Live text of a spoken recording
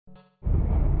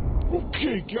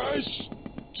Okay, guys.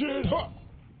 Turn hot.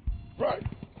 Right.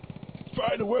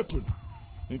 Find a weapon.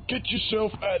 And get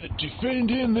yourself either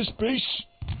defending this base,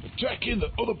 attacking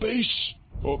the other base,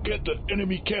 or get the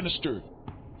enemy canister.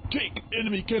 Take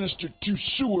enemy canister to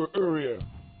sewer area,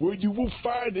 where you will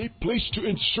find a place to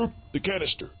insert the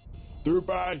canister.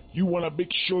 Thereby, you want to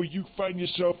make sure you find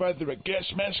yourself either a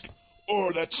gas mask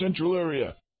or that central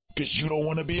area, because you don't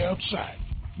want to be outside.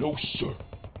 No, sir.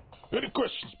 Any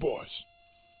questions, boys?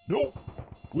 No?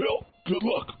 Well, good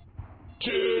luck.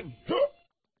 10,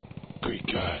 Great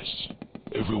guys.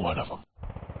 Every one of them.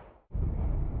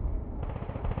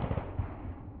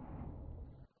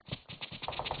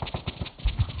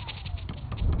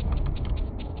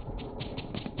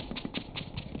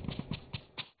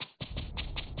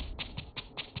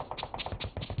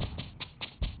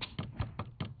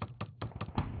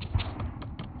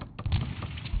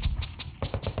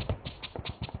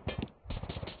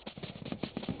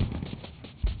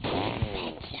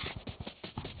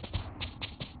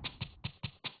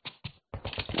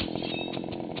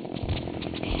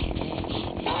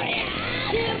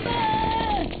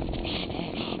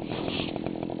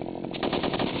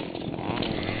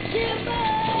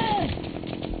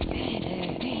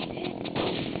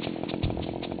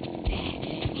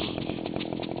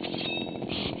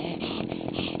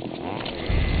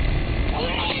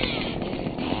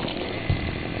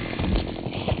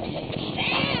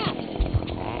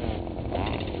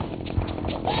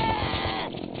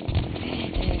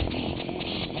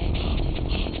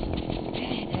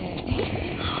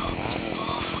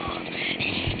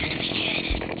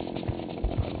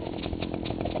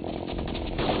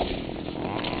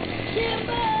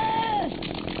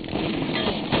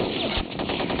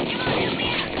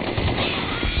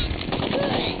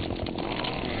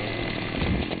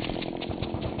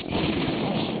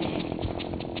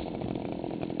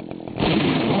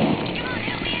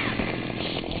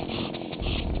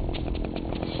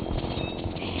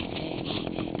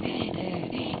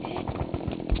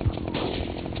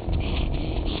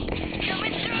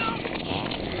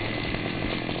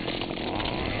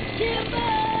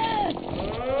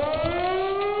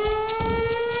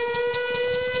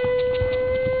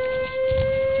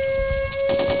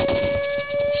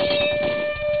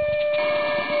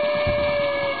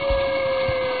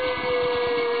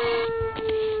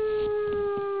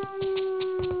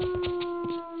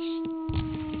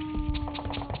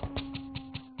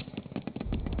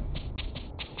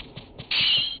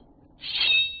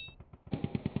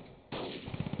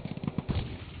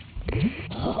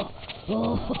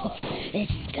 Oh, this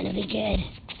is gonna be good.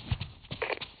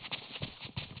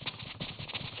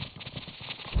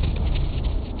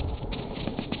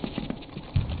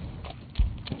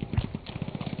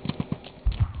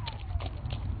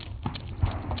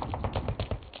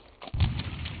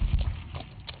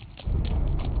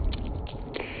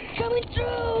 Coming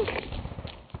through!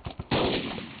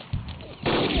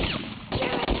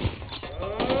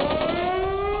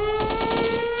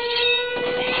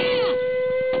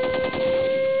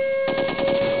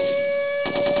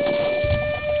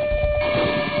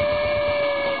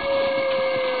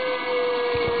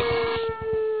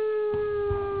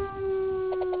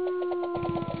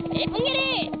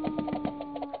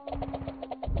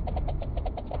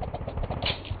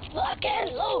 Lock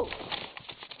and load!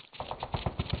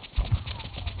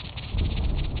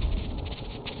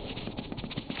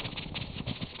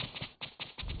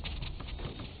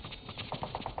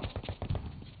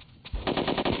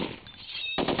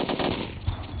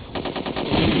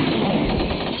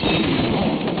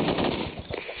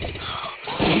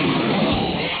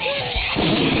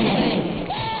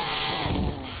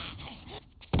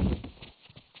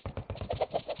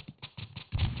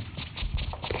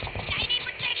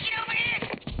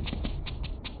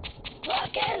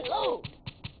 Lock and load!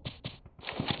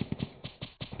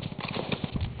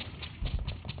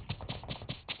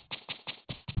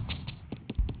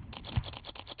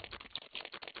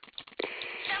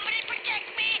 Somebody protect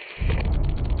me!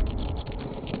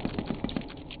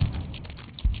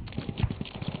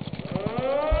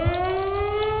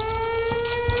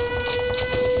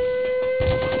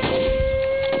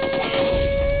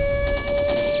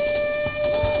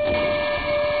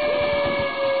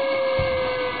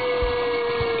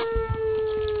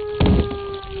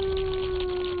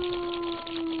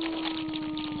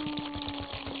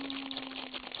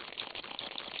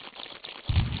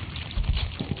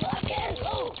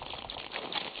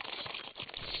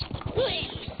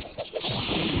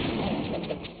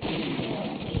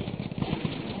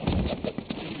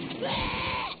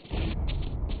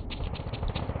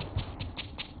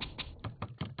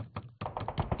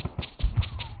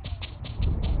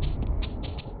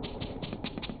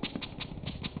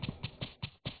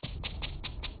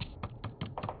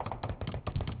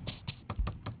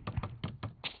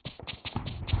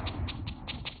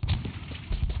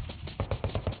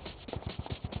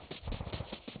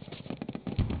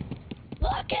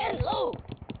 Get low.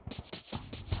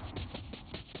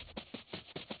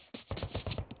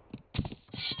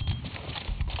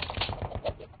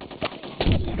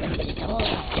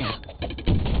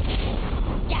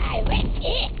 Direct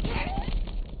hit.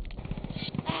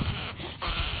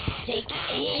 Take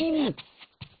aim.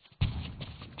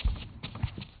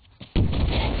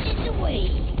 Touch it away.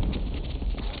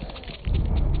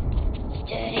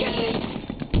 Steady.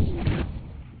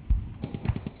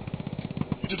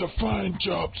 You did a fine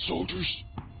job, soldiers.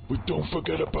 But don't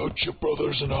forget about your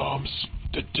brothers in arms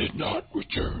that did not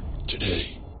return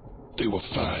today. They were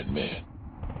fine men.